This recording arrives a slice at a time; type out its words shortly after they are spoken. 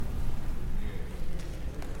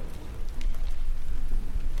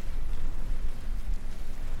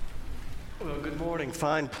morning.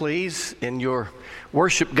 Find, please, in your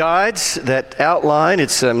worship guides that outline.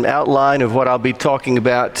 It's an outline of what I'll be talking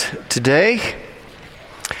about today.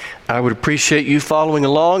 I would appreciate you following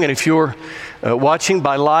along, and if you're watching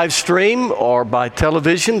by live stream or by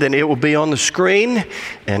television, then it will be on the screen,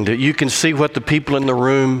 and you can see what the people in the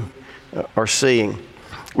room are seeing.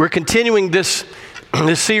 We're continuing this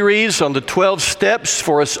series on the 12 steps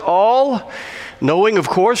for us all, knowing, of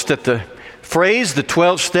course, that the phrase, the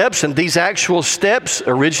 12 steps, and these actual steps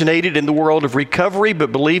originated in the world of recovery,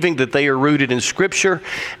 but believing that they are rooted in Scripture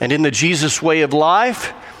and in the Jesus way of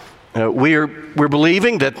life. We're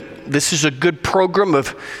believing that this is a good program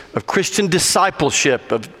of Christian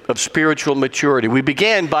discipleship, of spiritual maturity. We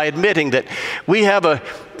began by admitting that we have a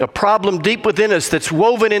problem deep within us that's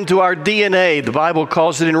woven into our DNA. The Bible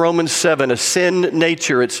calls it in Romans 7, a sin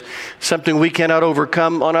nature. It's something we cannot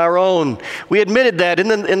overcome on our own. We admitted that. In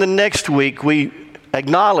the next week, we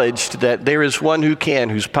acknowledged that there is one who can,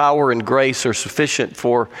 whose power and grace are sufficient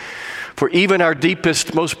for even our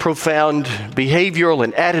deepest, most profound behavioral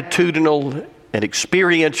and attitudinal and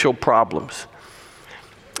experiential problems.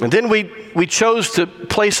 And then we chose to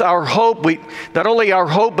place our hope, not only our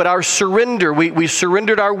hope, but our surrender. We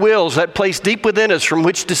surrendered our wills, that place deep within us from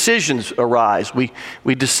which decisions arise. We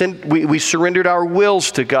surrendered our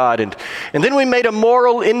wills to God. And then we made a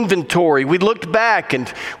moral inventory. We looked back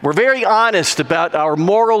and were very honest about our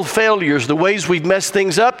moral failures, the ways we've messed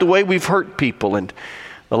things up, the way we've hurt people. And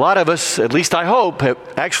a lot of us, at least I hope, have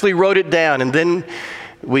actually wrote it down. And then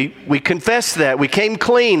we confessed that. We came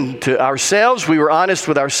clean to ourselves. We were honest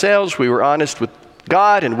with ourselves. We were honest with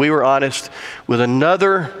God. And we were honest with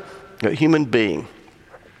another human being.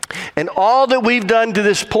 And all that we've done to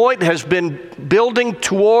this point has been building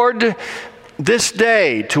toward this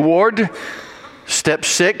day, toward step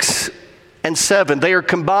 6 and 7. They are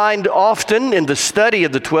combined often in the study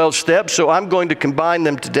of the 12 steps, so I'm going to combine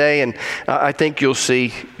them today, and I think you'll see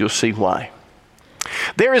why.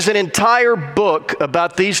 There is an entire book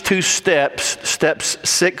about these two steps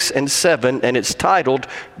 6 and 7, and it's titled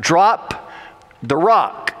Drop the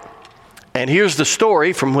Rock. And here's the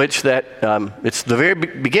story from which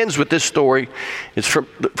begins with this story. It's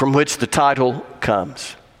from which the title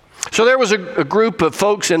comes. So there was a group of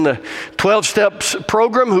folks in the 12 Steps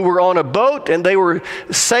program who were on a boat, and they were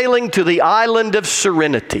sailing to the island of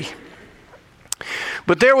Serenity.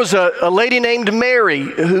 But there was a lady named Mary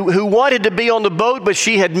who wanted to be on the boat, but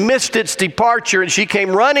she had missed its departure, and she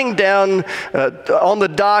came running down on the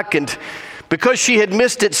dock, and because she had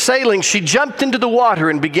missed its sailing, she jumped into the water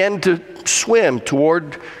and began to swim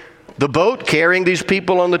toward the boat, carrying these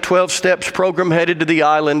people on the 12 Steps program headed to the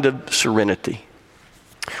island of Serenity.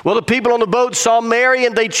 Well, the people on the boat saw Mary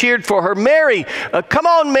and they cheered for her. Mary, come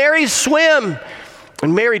on, Mary, swim.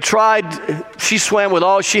 And Mary tried. She swam with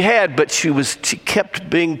all she had, but she kept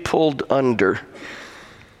being pulled under.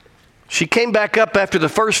 She came back up after the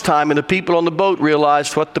first time, and the people on the boat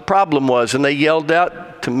realized what the problem was, and they yelled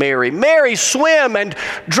out to Mary, "Mary, swim and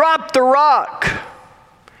drop the rock."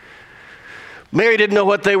 Mary didn't know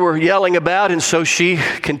what they were yelling about, and so she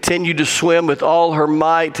continued to swim with all her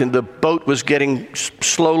might, and the boat was getting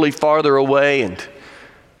slowly farther away,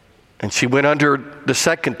 and she went under the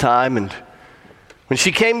second time, and when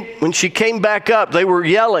she came back up, they were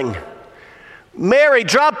yelling, "Mary,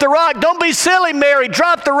 drop the rock. Don't be silly, Mary,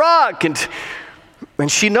 drop the rock." And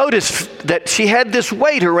she noticed that she had this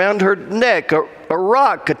weight around her neck, a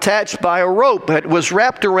rock attached by a rope that was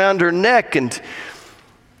wrapped around her neck, and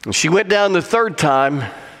she went down the third time.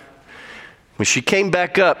 When she came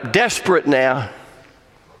back up, desperate now,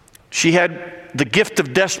 she had the gift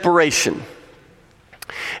of desperation.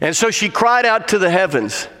 And so she cried out to the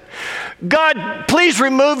heavens, "God, please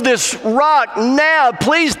remove this rock now.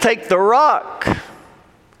 Please take the rock."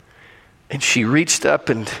 And she reached up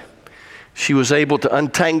and she was able to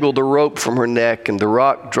untangle the rope from her neck, and the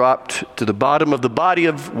rock dropped to the bottom of the body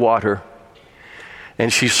of water.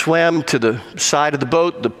 And she swam to the side of the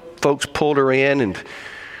boat. The folks pulled her in, and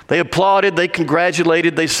they applauded, they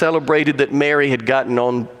congratulated, they celebrated that Mary had gotten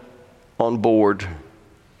on board.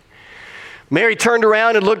 Mary turned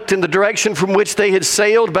around and looked in the direction from which they had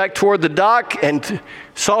sailed back toward the dock and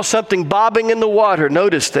saw something bobbing in the water.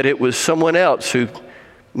 Noticed that it was someone else who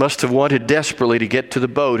must have wanted desperately to get to the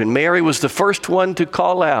boat. And Mary was the first one to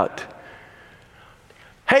call out,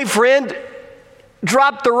 "Hey friend,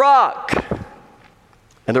 drop the rock."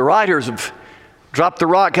 And the writers of Drop the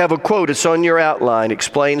Rock have a quote. It's on your outline.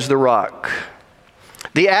 Explains the rock.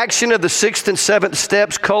 The action of the 6th and 7th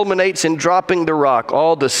steps culminates in dropping the rock.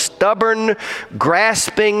 All the stubborn,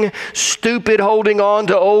 grasping, stupid holding on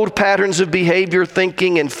to old patterns of behavior,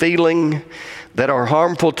 thinking, and feeling that are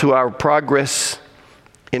harmful to our progress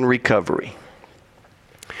in recovery.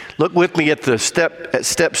 Look with me at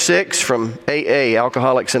step 6 from AA,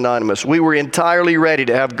 Alcoholics Anonymous. We were entirely ready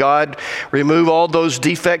to have God remove all those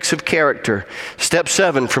defects of character. Step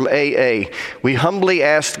 7 from AA, we humbly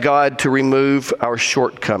asked God to remove our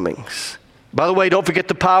shortcomings. By the way, don't forget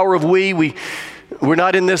the power of we. We're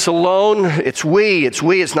not in this alone. It's we,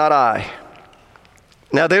 it's not I.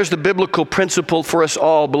 Now, there's the biblical principle for us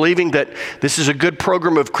all, believing that this is a good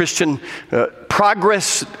program of Christian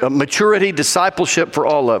progress, maturity, discipleship for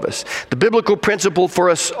all of us. The biblical principle for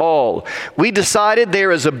us all. We decided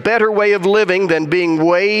there is a better way of living than being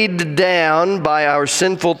weighed down by our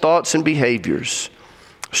sinful thoughts and behaviors.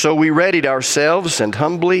 So we readied ourselves and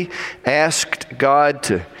humbly asked God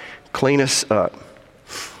to clean us up.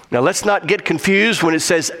 Now, let's not get confused when it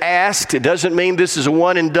says asked. It doesn't mean this is a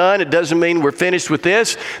one and done. It doesn't mean we're finished with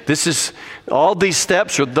this. All these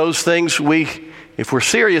steps are those things if we're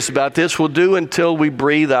serious about this, we'll do until we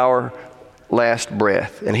breathe our last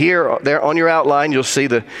breath. And there on your outline, you'll see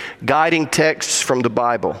the guiding texts from the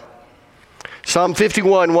Bible. Psalm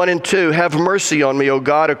 51, 1 and 2, have mercy on me, O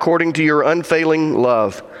God, according to your unfailing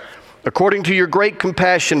love. According to your great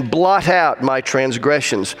compassion, blot out my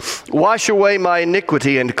transgressions. Wash away my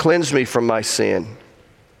iniquity and cleanse me from my sin.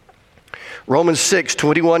 Romans 6,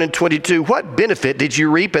 21 and 22. What benefit did you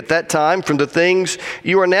reap at that time from the things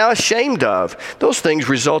you are now ashamed of? Those things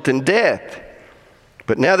result in death.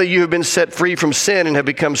 But now that you have been set free from sin and have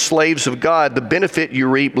become slaves of God, the benefit you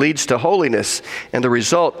reap leads to holiness, and the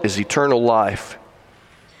result is eternal life.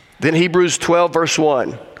 Then Hebrews 12, verse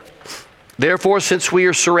 1. Therefore, since we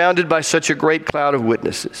are surrounded by such a great cloud of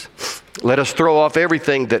witnesses, let us throw off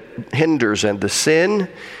everything that hinders and the sin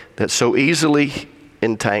that so easily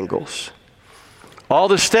entangles. All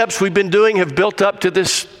the steps we've been doing have built up to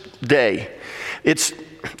this day. It's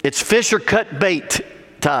fish or cut bait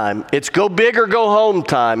time. It's go big or go home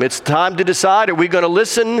time. It's time to decide, are we going to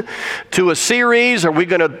listen to a series? Are we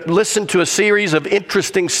going to listen to a series of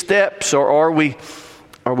interesting steps? Or are we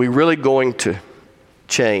really going to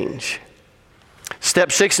change?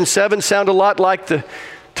 Step 6 and 7 sound a lot like to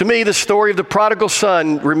me, the story of the prodigal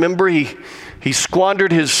son. Remember, he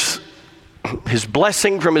squandered his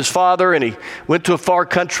blessing from his father, and he went to a far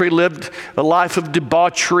country, lived a life of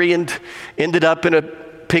debauchery, and ended up in a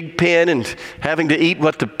pig pen and having to eat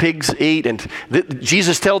what the pigs eat. And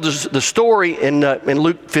Jesus tells us the story in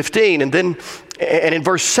Luke 15, and in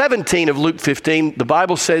verse 17 of Luke 15, the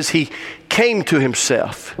Bible says he came to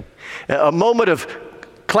himself. A moment of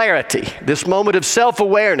clarity, this moment of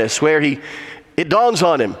self-awareness where it dawns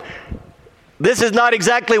on him, this is not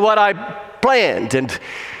exactly what I planned. And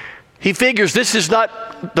he figures this is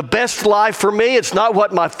not the best life for me. It's not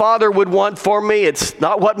what my father would want for me. It's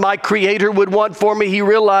not what my creator would want for me. He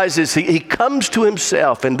realizes, he comes to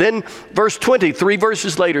himself. And then verse 20, 3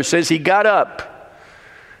 verses later, says he got up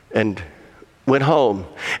and went home.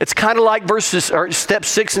 It's kind of like step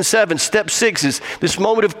 6 and 7. Step 6 is this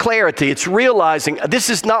moment of clarity. It's realizing this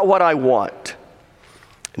is not what I want.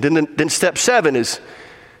 And then step 7 is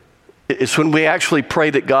when we actually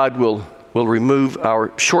pray that God will remove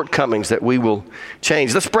our shortcomings, that we will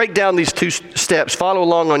change. Let's break down these 2 steps. Follow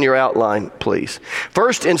along on your outline, please.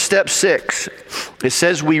 First, in step 6, it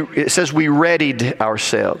says we readied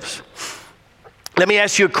ourselves. Let me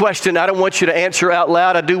ask you a question. I don't want you to answer out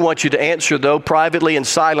loud. I do want you to answer, though, privately and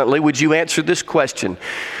silently. Would you answer this question?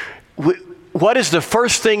 What is the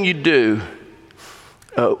first thing you do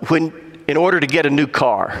in order to get a new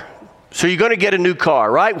car? So you're going to get a new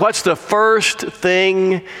car, right? What's the first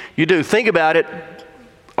thing you do? Think about it.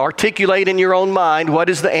 Articulate in your own mind. What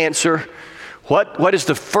is the answer? What is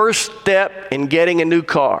the first step in getting a new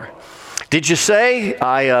car? Did you say,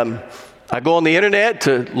 I go on the internet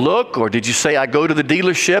to look, or did you say I go to the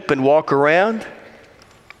dealership and walk around?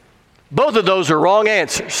 Both of those are wrong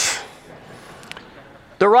answers.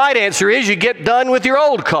 The right answer is you get done with your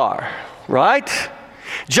old car, right?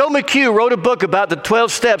 Joe McHugh wrote a book about the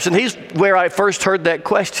 12 steps, and he's where I first heard that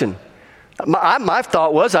question. My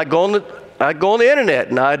thought was I'd go on the internet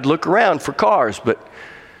and I'd look around for cars. But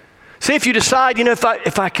see, if you decide,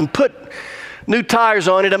 if I can put new tires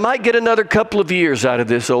on it, I might get another couple of years out of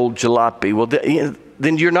this old jalopy. Well,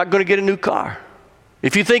 then you're not going to get a new car.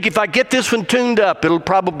 If you think if I get this one tuned up, it'll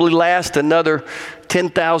probably last another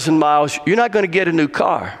 10,000 miles, you're not going to get a new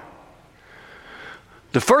car.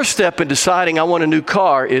 The first step in deciding I want a new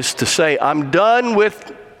car is to say, I'm done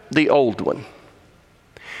with the old one.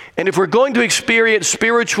 And if we're going to experience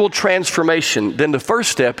spiritual transformation, then the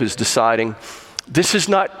first step is deciding, this is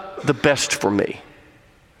not the best for me.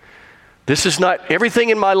 This is not, everything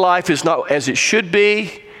in my life is not as it should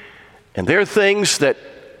be, and there are things that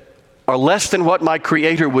are less than what my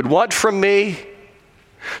Creator would want from me.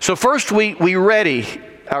 So first we ready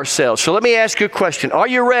ourselves. So let me ask you a question. Are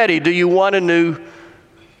you ready? Do you want a new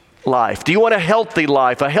life? Do you want a healthy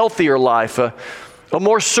life, a healthier life, a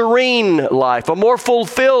more serene life, a more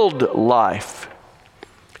fulfilled life?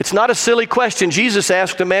 It's not a silly question. Jesus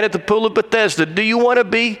asked a man at the pool of Bethesda, do you want to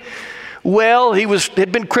be well? He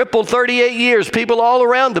had been crippled 38 years. People all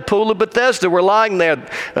around the pool of Bethesda were lying there.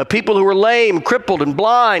 People who were lame, crippled, and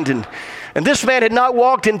blind. And this man had not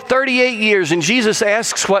walked in 38 years. And Jesus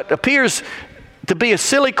asks what appears to be a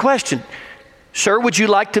silly question. Sir, would you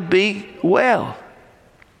like to be well?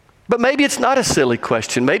 But maybe it's not a silly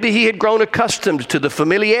question. Maybe he had grown accustomed to the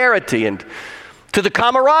familiarity and to the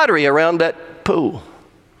camaraderie around that pool.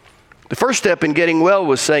 The first step in getting well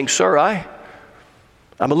was saying, sir, I'm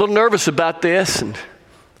a little nervous about this, and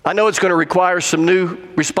I know it's going to require some new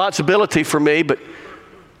responsibility for me, but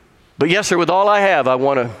yes, sir, with all I have, I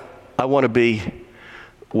want to be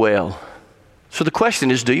well. So the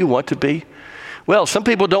question is, do you want to be well? Some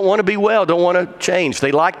people don't want to be well, don't want to change.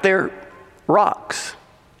 They like their rocks.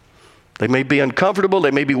 They may be uncomfortable,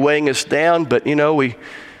 they may be weighing us down, but there's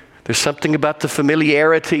something about the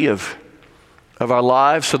familiarity of our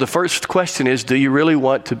lives. So the first question is, do you really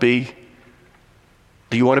want to be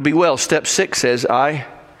well? Step 6 says, I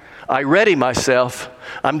ready myself.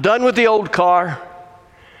 I'm done with the old car,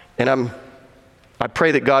 and I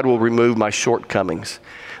pray that God will remove my shortcomings.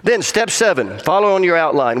 Then step 7, follow on your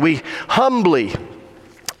outline. We humbly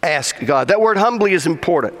ask God. That word humbly is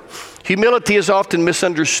important. Humility is often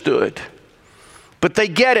misunderstood, but they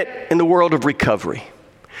get it in the world of recovery.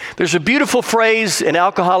 There's a beautiful phrase in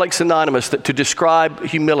Alcoholics Anonymous to describe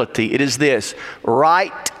humility. It is this: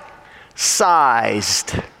 right-sized.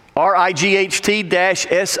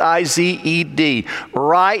 R-I-G-H-T-S-I-Z-E-D.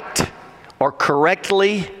 Right or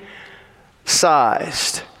correctly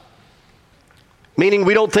sized. Meaning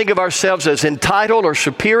we don't think of ourselves as entitled or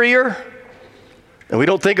superior, and we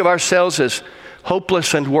don't think of ourselves as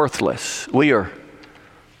hopeless and worthless. We are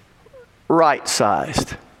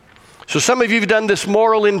right-sized. So some of you have done this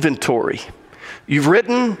moral inventory. You've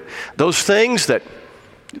written those things, that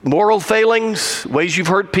moral failings, ways you've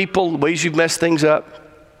hurt people, ways you've messed things up.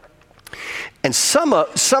 And some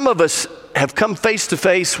of us have come face to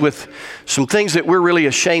face with some things that we're really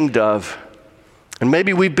ashamed of. And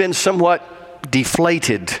maybe we've been somewhat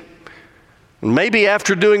deflated. And maybe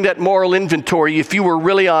after doing that moral inventory, if you were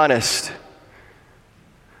really honest,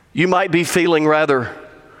 you might be feeling rather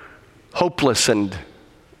hopeless and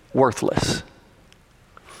worthless.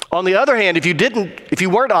 On the other hand, if you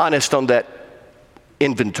weren't honest on that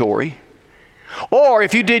inventory, or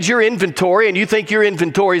if you did your inventory and you think your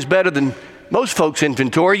inventory is better than most folks'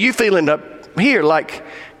 inventory, you feeling up here like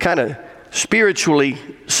kind of spiritually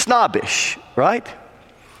snobbish, right?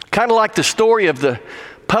 Kind of like the story of the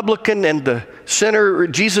publican and the sinner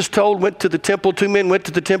Jesus told went to the temple. 2 men went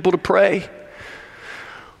to the temple to pray.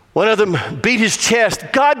 One of them beat his chest,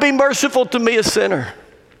 God be merciful to me, a sinner.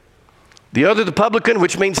 The other, the publican,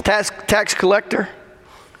 which means tax collector,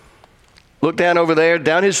 looked down over there,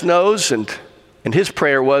 down his nose, and his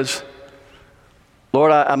prayer was, Lord,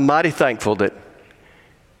 I'm mighty thankful that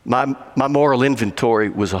my moral inventory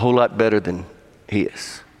was a whole lot better than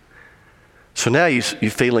his. So now you're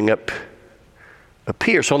feeling up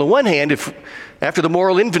here. So on the one hand, if after the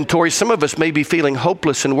moral inventory, some of us may be feeling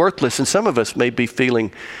hopeless and worthless, and some of us may be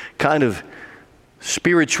feeling kind of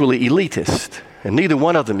spiritually elitist. And neither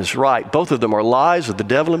one of them is right. Both of them are lies of the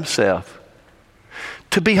devil himself.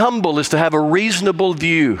 To be humble is to have a reasonable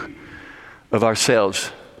view of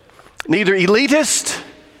ourselves. Neither elitist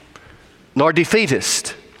nor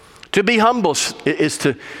defeatist. To be humble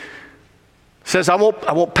says I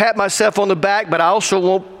won't pat myself on the back, but I also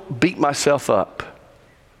won't beat myself up.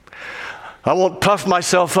 I won't puff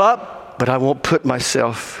myself up, but I won't put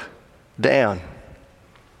myself down.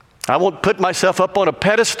 I won't put myself up on a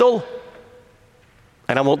pedestal,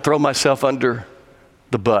 and I won't throw myself under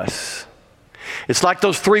the bus. It's like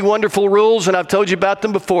those 3 wonderful rules, and I've told you about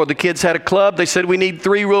them before. The kids had a club. They said we need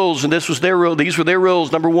 3 rules, and this was their rule. These were their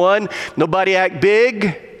rules. Number 1, nobody act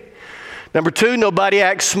big. Number 2, nobody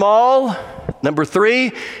act small. Number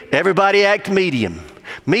 3, everybody act medium.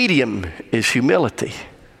 Medium is humility.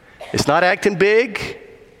 It's not acting big.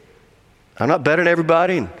 I'm not better than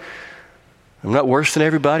everybody, and I'm not worse than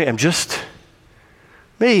everybody. I'm just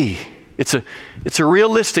me. It's a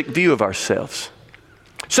realistic view of ourselves.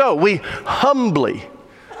 So we humbly,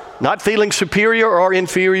 not feeling superior or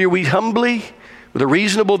inferior, we humbly, with a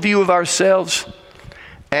reasonable view of ourselves,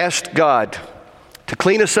 asked God to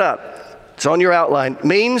clean us up. It's on your outline. It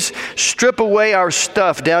means strip away our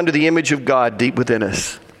stuff down to the image of God deep within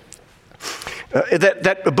us.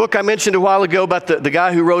 That book I mentioned a while ago about the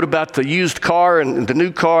guy who wrote about the used car and the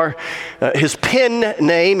new car, his pen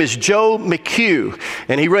name is Joe McHugh.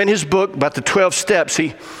 And he ran his book about the 12 steps.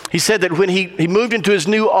 He said that when he moved into his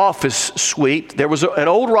new office suite, there was an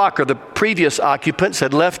old rocker. The previous occupants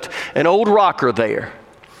had left an old rocker there.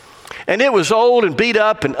 And it was old and beat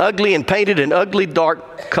up and ugly and painted in ugly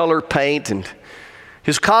dark color paint. And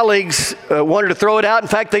his colleagues wanted to throw it out. In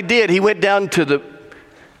fact, they did. He went down to the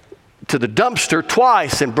dumpster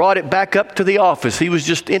twice and brought it back up to the office. He was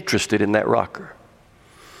just interested in that rocker.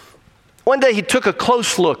 One day he took a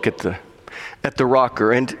close look at the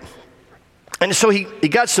rocker, and so he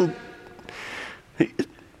got some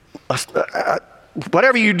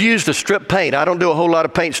whatever you'd use to strip paint. I don't do a whole lot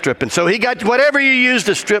of paint stripping, so he got whatever you use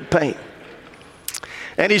to strip paint,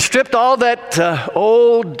 and he stripped all that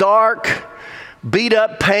old dark beat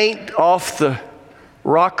up paint off the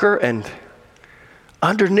rocker, and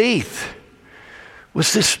underneath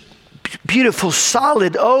was this beautiful,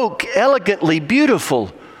 solid oak, elegantly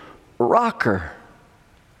beautiful rocker.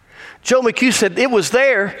 Joe McHugh said it was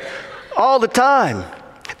there all the time.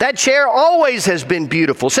 That chair always has been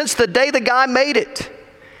beautiful since the day the guy made it.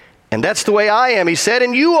 And that's the way I am, he said,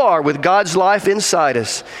 and you are with God's life inside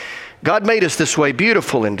us. God made us this way,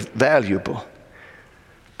 beautiful and valuable.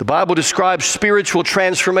 The Bible describes spiritual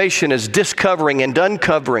transformation as discovering and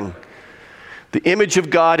uncovering the image of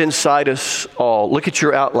God inside us all. Look at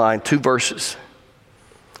your outline, 2 verses.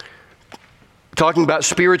 Talking about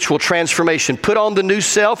spiritual transformation. Put on the new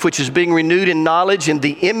self, which is being renewed in knowledge in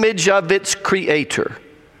the image of its creator.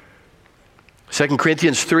 2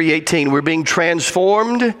 Corinthians 3:18. We're being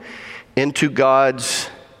transformed into God's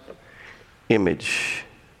image.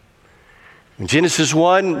 In Genesis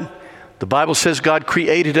 1, the Bible says God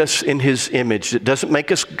created us in His image. It doesn't make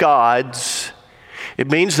us gods. It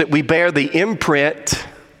means that we bear the imprint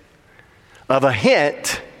of a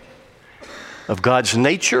hint of God's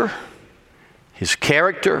nature, His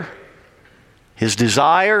character, His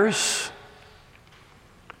desires.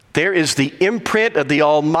 There is the imprint of the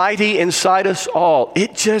Almighty inside us all.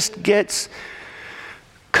 It just gets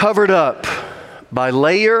covered up by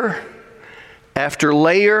layer after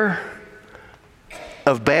layer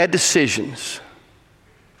of bad decisions.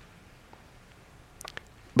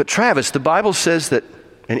 But Travis, the Bible says that,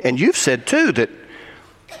 and you've said too, that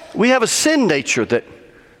we have a sin nature, that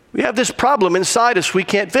we have this problem inside us we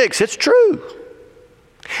can't fix. It's true.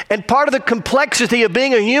 And part of the complexity of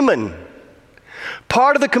being a human,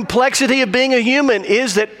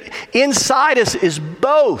 is that inside us is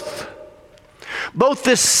both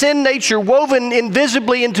this sin nature woven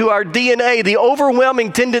invisibly into our DNA, the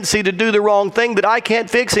overwhelming tendency to do the wrong thing that I can't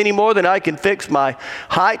fix any more than I can fix my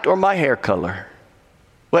height or my hair color.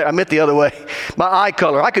 Wait, I meant the other way. My eye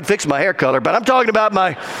color. I could fix my hair color, but I'm talking about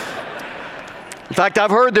my... In fact, I've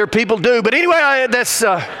heard there are people do. But anyway, I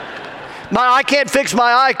can't fix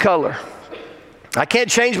my eye color. I can't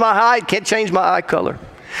change my height, can't change my eye color.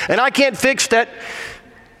 And I can't fix that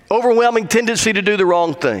overwhelming tendency to do the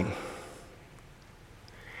wrong thing.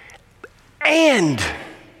 And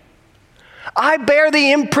I bear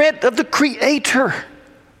the imprint of the Creator.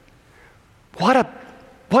 What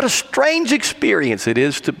a strange experience it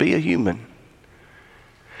is to be a human.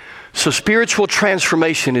 So spiritual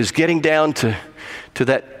transformation is getting down to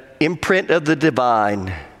that imprint of the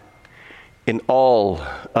divine in all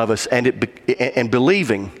of us, and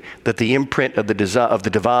believing that the imprint of the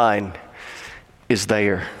divine is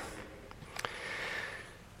there.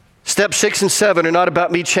 Steps 6 and 7 are not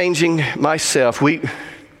about me changing myself. We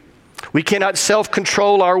cannot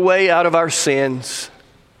self-control our way out of our sins.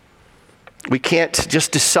 We can't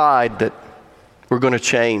just decide that we're going to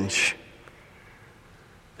change.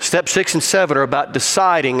 Steps 6 and 7 are about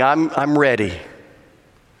deciding I'm ready.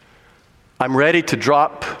 I'm ready to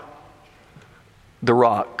drop the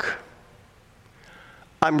rock.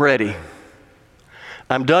 I'm ready.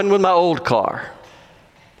 I'm done with my old car,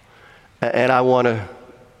 and I want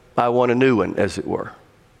a new one, as it were.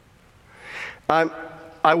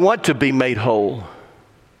 I want to be made whole.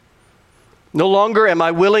 No longer am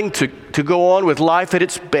I willing to go on with life at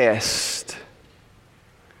its best.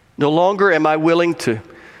 No longer am I willing to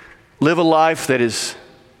live a life that is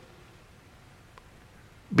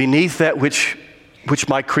beneath that which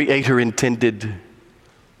my Creator intended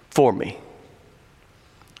for me.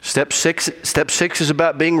 Step 6 is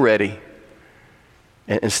about being ready.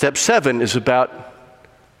 And step 7 is about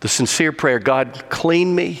the sincere prayer, God,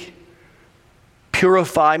 clean me,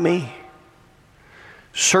 purify me,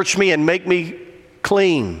 search me and make me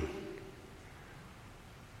clean.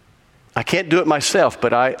 I can't do it myself,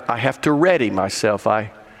 but I have to ready myself.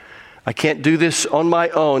 I I can't do this on my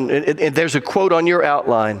own. And there's a quote on your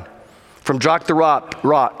outline from Jock the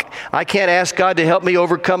Rock. I can't ask God to help me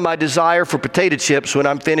overcome my desire for potato chips when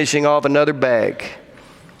I'm finishing off another bag.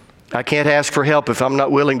 I can't ask for help if I'm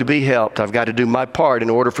not willing to be helped. I've got to do my part in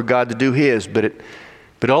order for God to do His.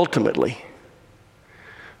 But ultimately,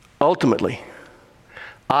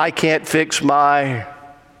 I can't fix my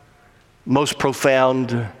most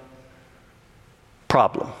profound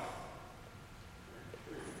problem.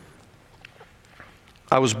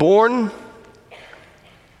 I was born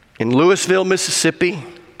in Louisville, Mississippi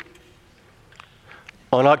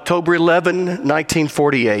on October 11,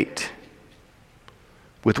 1948,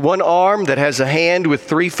 with one arm that has a hand with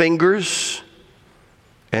 3 fingers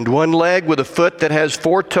and one leg with a foot that has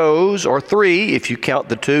 4 toes, or 3 if you count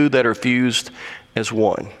the 2 that are fused as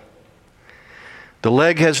one. The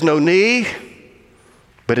leg has no knee,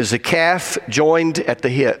 but is a calf joined at the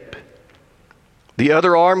hip. The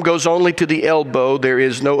other arm goes only to the elbow. There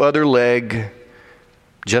is no other leg,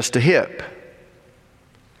 just a hip.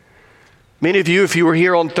 Many of you, if you were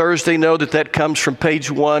here on Thursday, know that comes from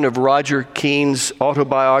page 1 of Roger Keene's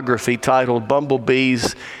autobiography titled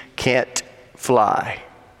 "Bumblebees Can't Fly."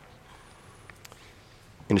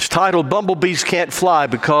 And it's titled "Bumblebees Can't Fly"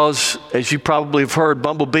 because, as you probably have heard,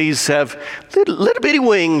 bumblebees have little bitty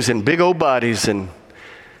wings and big old bodies. And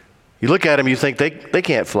you look at them, you think they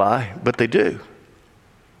can't fly, but they do.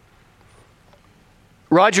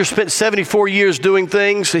 Roger spent 74 years doing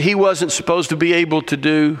things that he wasn't supposed to be able to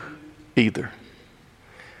do either.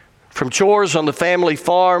 From chores on the family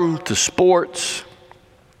farm, to sports,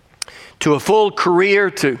 to a full career,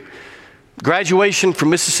 to graduation from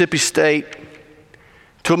Mississippi State,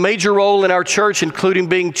 to a major role in our church, including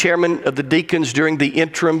being chairman of the deacons during the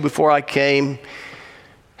interim before I came,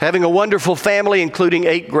 having a wonderful family, including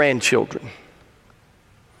 8 grandchildren.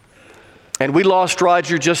 And we lost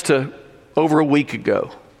Roger just over a week ago.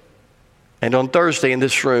 And on Thursday in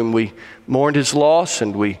this room, we mourned his loss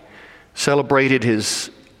and we celebrated his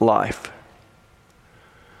life.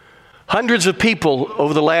 Hundreds of people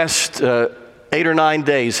over the last 8 or 9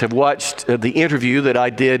 days have watched the interview that I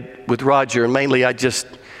did with Roger, and mainly I just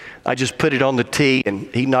put it on the tee and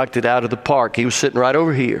he knocked it out of the park. He was sitting right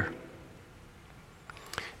over here.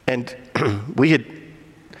 And we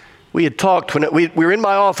had talked when we were in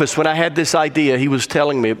my office when I had this idea. He was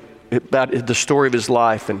telling me about the story of his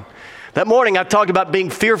life. And that morning I talked about being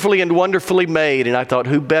fearfully and wonderfully made, and I thought,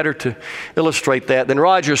 who better to illustrate that than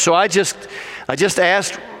Roger? So I just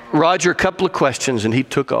asked Roger a couple of questions, and he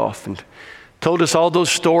took off and told us all those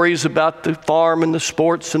stories about the farm and the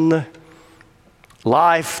sports and the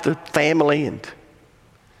life, the family. And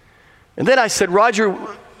then I said, Roger,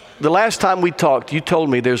 the last time we talked, you told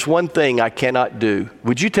me there's one thing I cannot do.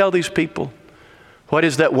 Would you tell these people? What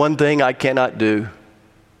is that one thing I cannot do?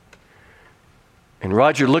 And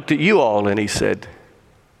Roger looked at you all and he said,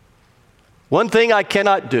 one thing I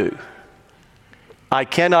cannot do. I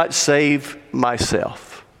cannot save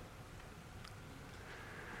myself.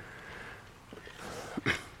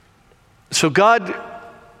 So God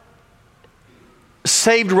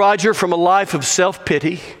saved Roger from a life of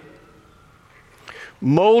self-pity,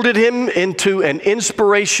 molded him into an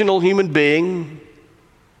inspirational human being,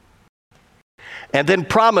 and then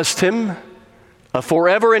promised him a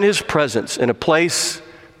forever in His presence in a place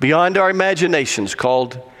beyond our imaginations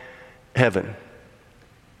called heaven.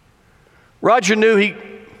 Roger knew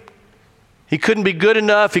he couldn't be good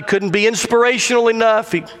enough, he couldn't be inspirational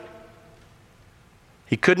enough, he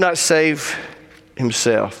could not save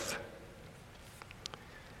himself.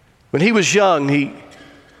 When he was young,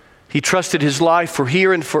 he trusted his life for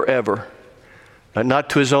here and forever, not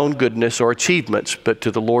to his own goodness or achievements, but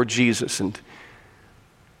to the Lord Jesus. And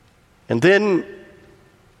then,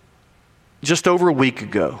 just over a week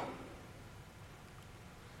ago,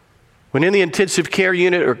 when in the intensive care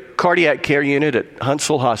unit or cardiac care unit at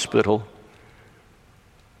Huntsville Hospital,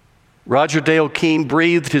 Roger Dale Keene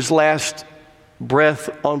breathed his last breath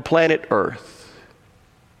on planet Earth.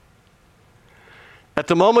 At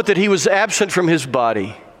the moment that he was absent from his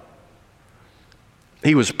body,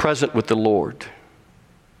 he was present with the Lord.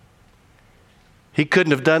 He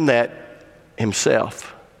couldn't have done that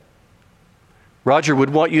himself. Roger would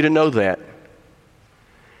want you to know that.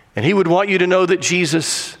 And he would want you to know that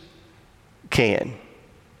Jesus can.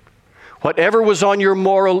 Whatever was on your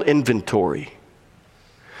moral inventory,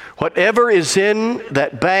 whatever is in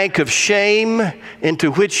that bank of shame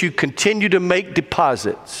into which you continue to make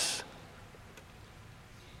deposits,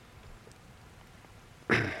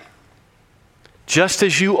 just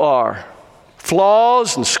as you are,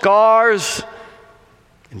 flaws and scars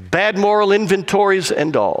and bad moral inventories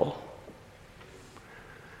and all,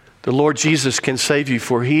 The Lord Jesus can save you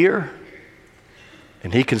for here,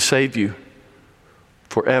 and He can save you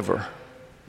forever.